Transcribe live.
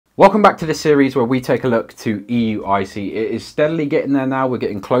Welcome back to this series where we take a look to EUIC. It is steadily getting there now. We're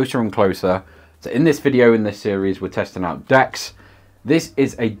getting closer and closer. So in this video, in this series, we're testing out decks. This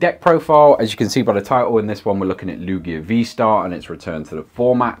is a deck profile. As you can see by the title, in this one, we're looking at Lugia VStar and its return to the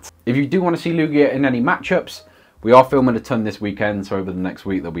format. If you do want to see Lugia in any matchups, we are filming a ton this weekend. So over the next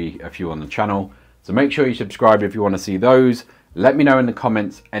week, there'll be a few on the channel. So make sure you subscribe if you want to see those. Let me know in the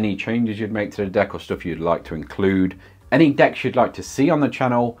comments any changes you'd make to the deck or stuff you'd like to include. Any decks you'd like to see on the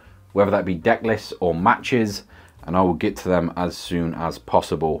channel, whether that be deck lists or matches, and I will get to them as soon as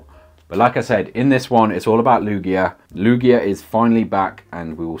possible. But like I said, in this one, it's all about Lugia. Lugia is finally back,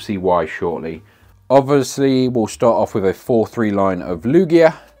 and we will see why shortly. Obviously, we'll start off with a 4-3 line of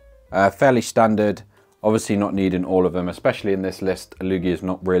Lugia. Fairly standard, obviously not needing all of them, especially in this list. Lugia is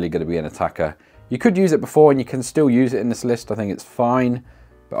not really going to be an attacker. You could use it before, and you can still use it in this list. I think it's fine,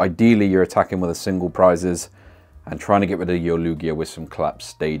 but ideally you're attacking with a single prizes and trying to get rid of your Lugia with some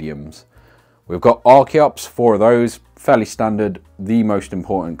collapsed stadiums. We've got Archeops, 4 of those, fairly standard, the most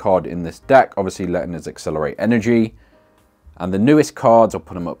important card in this deck, obviously letting us accelerate energy. And the newest cards, I'll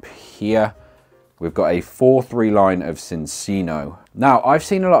put them up here. We've got a 4-3 line of Cinccino. Now, I've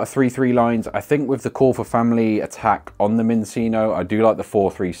seen a lot of 3-3 lines. I think with the Call for Family attack on the Cinccino, I do like the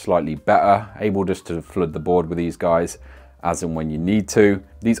 4-3 slightly better, able just to flood the board with these guys as and when you need to.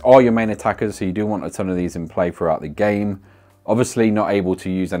 These are your main attackers, so you do want a ton of these in play throughout the game. Obviously not able to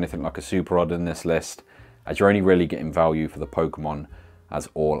use anything like a Super Rod in this list, as you're only really getting value for the Pokemon, as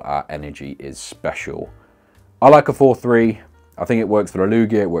all our energy is special. I like a 4-3. I think it works for the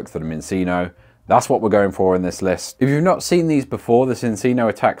Lugia, it works for the Cinccino. That's what we're going for in this list. If you've not seen these before, the Cinccino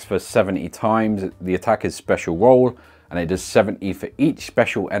attacks for 70 times. The attack is special roll, and it does 70 for each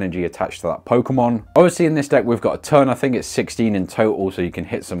special energy attached to that Pokemon. Obviously in this deck we've got a ton, I think it's 16 in total, so you can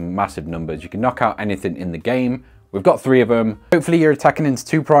hit some massive numbers. You can knock out anything in the game. We've got 3 of them. Hopefully you're attacking into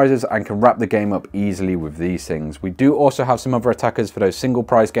 2 prizes and can wrap the game up easily with these things. We do also have some other attackers for those single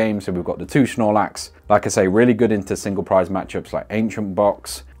prize games, so we've got the 2 Snorlax. Like I say, really good into single prize matchups like Ancient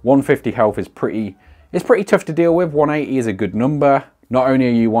Box. 150 health is pretty tough to deal with. 180 is a good number. Not only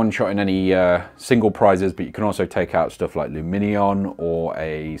are you one-shotting any single prizes, but you can also take out stuff like Lumineon or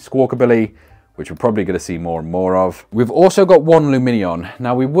a Squawkabilly, which we're probably going to see more and more of. We've also got 1 Lumineon.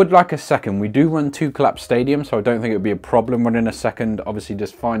 Now, we would like a second. We do run 2 collapsed stadiums, so I don't think it would be a problem running a second. Obviously,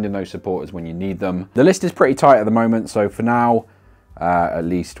 just finding those supporters when you need them. The list is pretty tight at the moment, so for now, at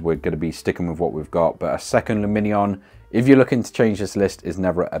least we're going to be sticking with what we've got. But a second Lumineon, if you're looking to change this list, is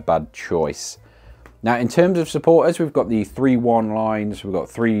never a bad choice. Now, in terms of supporters, we've got the 3-1 lines, we've got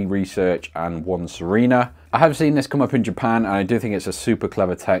 3 Research and 1 Serena. I have seen this come up in Japan, and I do think it's a super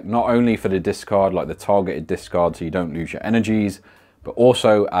clever tech, not only for the discard, like the targeted discard so you don't lose your energies, but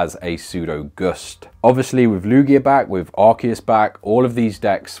also as a pseudo gust. Obviously, with Lugia back, with Arceus back, all of these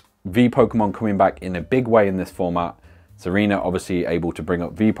decks, V Pokemon coming back in a big way in this format. Serena obviously able to bring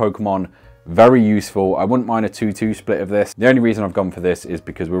up V Pokemon, very useful. I wouldn't mind a 2-2 split of this. The only reason I've gone for this is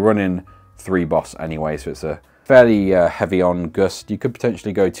because we're running 3 boss anyway, so it's a fairly heavy on gust. You could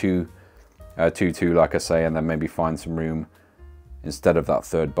potentially go to 2-2 like I say, and then maybe find some room instead of that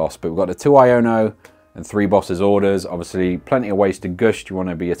 3rd boss. But we've got the 2 Iono and 3 bosses orders. Obviously plenty of ways to gust. You want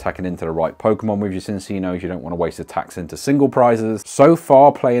to be attacking into the right Pokemon with your Cinccinos. You don't want to waste attacks into single prizes. So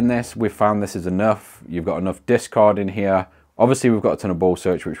far playing this, we've found this is enough. You've got enough discard in here. Obviously we've got a ton of ball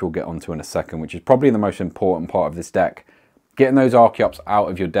search, which we'll get onto in a second, which is probably the most important part of this deck. Getting those Archeops out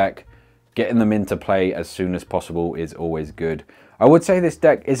of your deck, getting them into play as soon as possible is always good. I would say this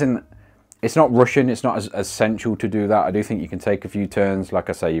deck it's not rushing, it's not as essential to do that. I do think you can take a few turns. Like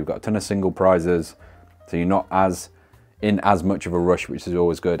I say, you've got a ton of single prizes, so you're not in as much of a rush, which is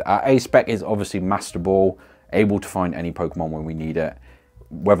always good. Our A spec is obviously Master Ball, able to find any Pokemon when we need it.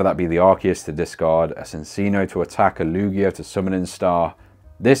 Whether that be the Arceus to discard, a Cinccino to attack, a Lugia to Summoning Star.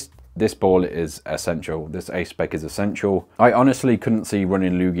 This ball is essential. This A spec is essential. I honestly couldn't see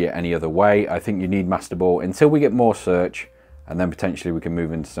running Lugia any other way. I think you need Master Ball until we get more search, and then potentially we can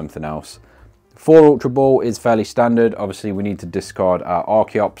move into something else. 4 Ultra Ball is fairly standard. Obviously we need to discard our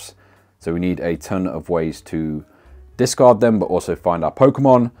Archeops, so we need a ton of ways to discard them, but also find our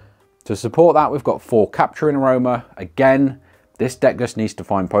Pokemon. To support that, we've got 4 Capturing Aroma. Again, this deck just needs to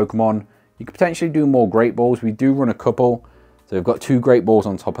find Pokemon. You could potentially do more Great Balls. We do run a couple. So we've got 2 Great Balls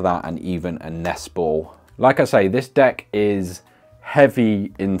on top of that, and even a Nest Ball. Like I say, this deck is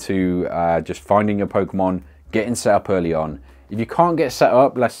heavy into just finding your Pokemon, getting set up early on. If you can't get set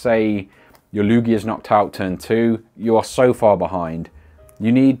up, let's say your Lugia is knocked out turn 2, you are so far behind.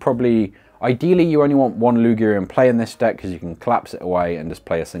 You need probably, ideally you only want 1 Lugia in play in this deck because you can collapse it away and just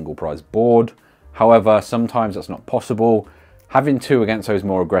play a single prize board. However, sometimes that's not possible. Having 2 against those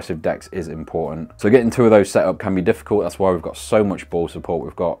more aggressive decks is important. So getting 2 of those set up can be difficult. That's why we've got so much ball support.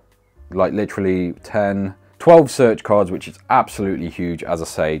 We've got like literally 10, 12 search cards, which is absolutely huge. As I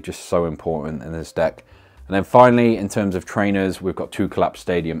say, just so important in this deck. And then finally, in terms of trainers, we've got 2 Collapse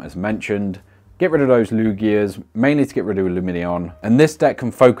Stadium as mentioned. Get rid of those Lugias, mainly to get rid of Luminion. And this deck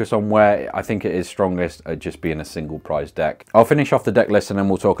can focus on where I think it is strongest at just being a single prize deck. I'll finish off the deck list and then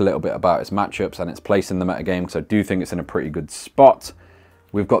we'll talk a little bit about its matchups and its place in the metagame, because I do think it's in a pretty good spot.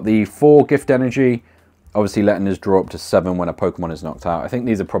 We've got the 4 Gift Energy, obviously letting us draw up to 7 when a Pokemon is knocked out. I think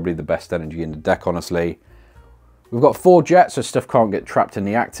these are probably the best energy in the deck, honestly. We've got 4 Jets, so stuff can't get trapped in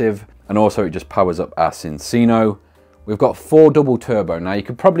the active. And also it just powers up our Cinccino. We've got 4 double turbo. Now you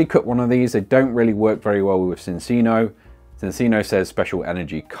could probably cut one of these. They don't really work very well with Cinccino. Cinccino says special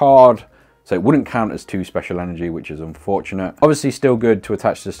energy card, so it wouldn't count as 2 special energy, which is unfortunate. Obviously still good to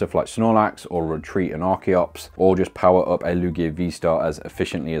attach to stuff like Snorlax or Retreat and Archeops, or just power up a Lugia VStar as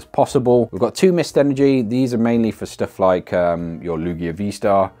efficiently as possible. We've got 2 mist energy. These are mainly for stuff like your Lugia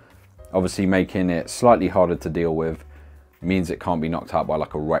VStar, obviously making it slightly harder to deal with. Means it can't be knocked out by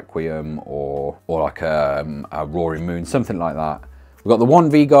like a Requiem or like a Roaring Moon, something like that. We've got the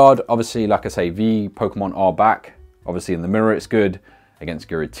 1 V-Guard. Obviously, like I say, V Pokemon are back. Obviously in the mirror it's good, against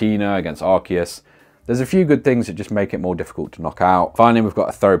Giratina, against Arceus. There's a few good things that just make it more difficult to knock out. Finally, we've got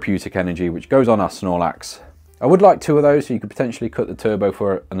a Therapeutic Energy, which goes on our Snorlax. I would like 2 of those, so you could potentially cut the turbo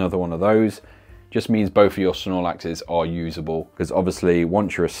for another one of those. Just means both of your Snorlaxes are usable, because obviously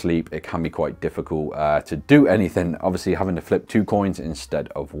once you're asleep it can be quite difficult to do anything, obviously having to flip 2 coins instead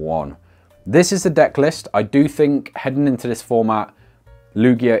of 1. This is the deck list. I do think heading into this format,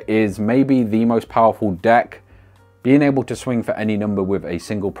 Lugia is maybe the most powerful deck. Being able to swing for any number with a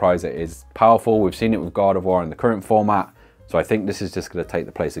single prize is powerful. We've seen it with Gardevoir in the current format, so I think this is just going to take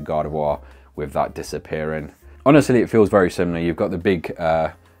the place of Gardevoir with that disappearing. Honestly, it feels very similar. You've got the big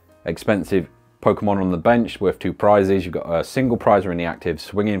expensive Pokemon on the bench worth 2 prizes. You've got a single prizer in the active,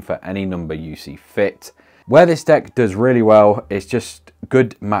 swinging for any number you see fit. Where this deck does really well is just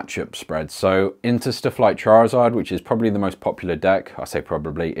good matchup spread. So into stuff like Charizard, which is probably the most popular deck. I say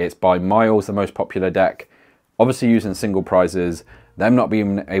probably, it's by miles the most popular deck. Obviously using single prizes, them not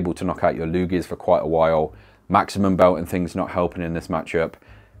being able to knock out your Lugias for quite a while, maximum belt and things not helping in this matchup.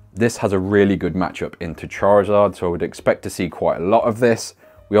 This has a really good matchup into Charizard, so I would expect to see quite a lot of this.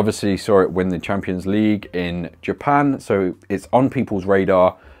 We obviously saw it win the Champions League in Japan, so it's on people's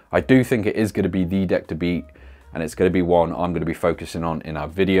radar. I do think it is going to be the deck to beat, and it's going to be one I'm going to be focusing on in our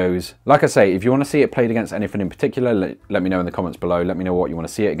videos. Like I say, if you want to see it played against anything in particular, let me know in the comments below. Let me know what you want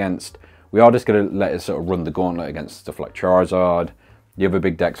to see it against. We are just going to let it sort of run the gauntlet against stuff like Charizard, the other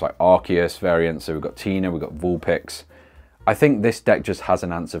big decks like Arceus variants, so we've got Tina, we've got Vulpix. I think this deck just has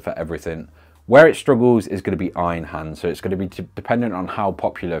an answer for everything. Where it struggles is going to be Iron Hand, so it's going to be dependent on how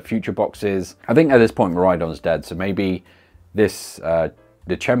popular Future Box is. I think at this point Miraidon's dead, so maybe this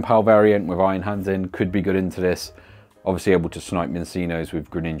the Chempal variant with Iron Hands in could be good into this. Obviously able to snipe Mincinos with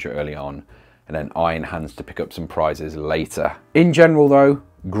Greninja early on, and then Iron Hands to pick up some prizes later. In general though,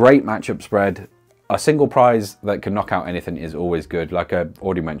 great matchup spread. A single prize that can knock out anything is always good, like I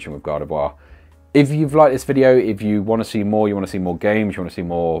already mentioned with Gardevoir. If you've liked this video, if you want to see more, you want to see more games, you want to see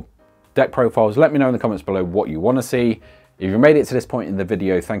more deck profiles, let me know in the comments below what you want to see. If you made it to this point in the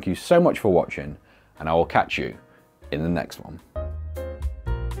video, thank you so much for watching, and I will catch you in the next one.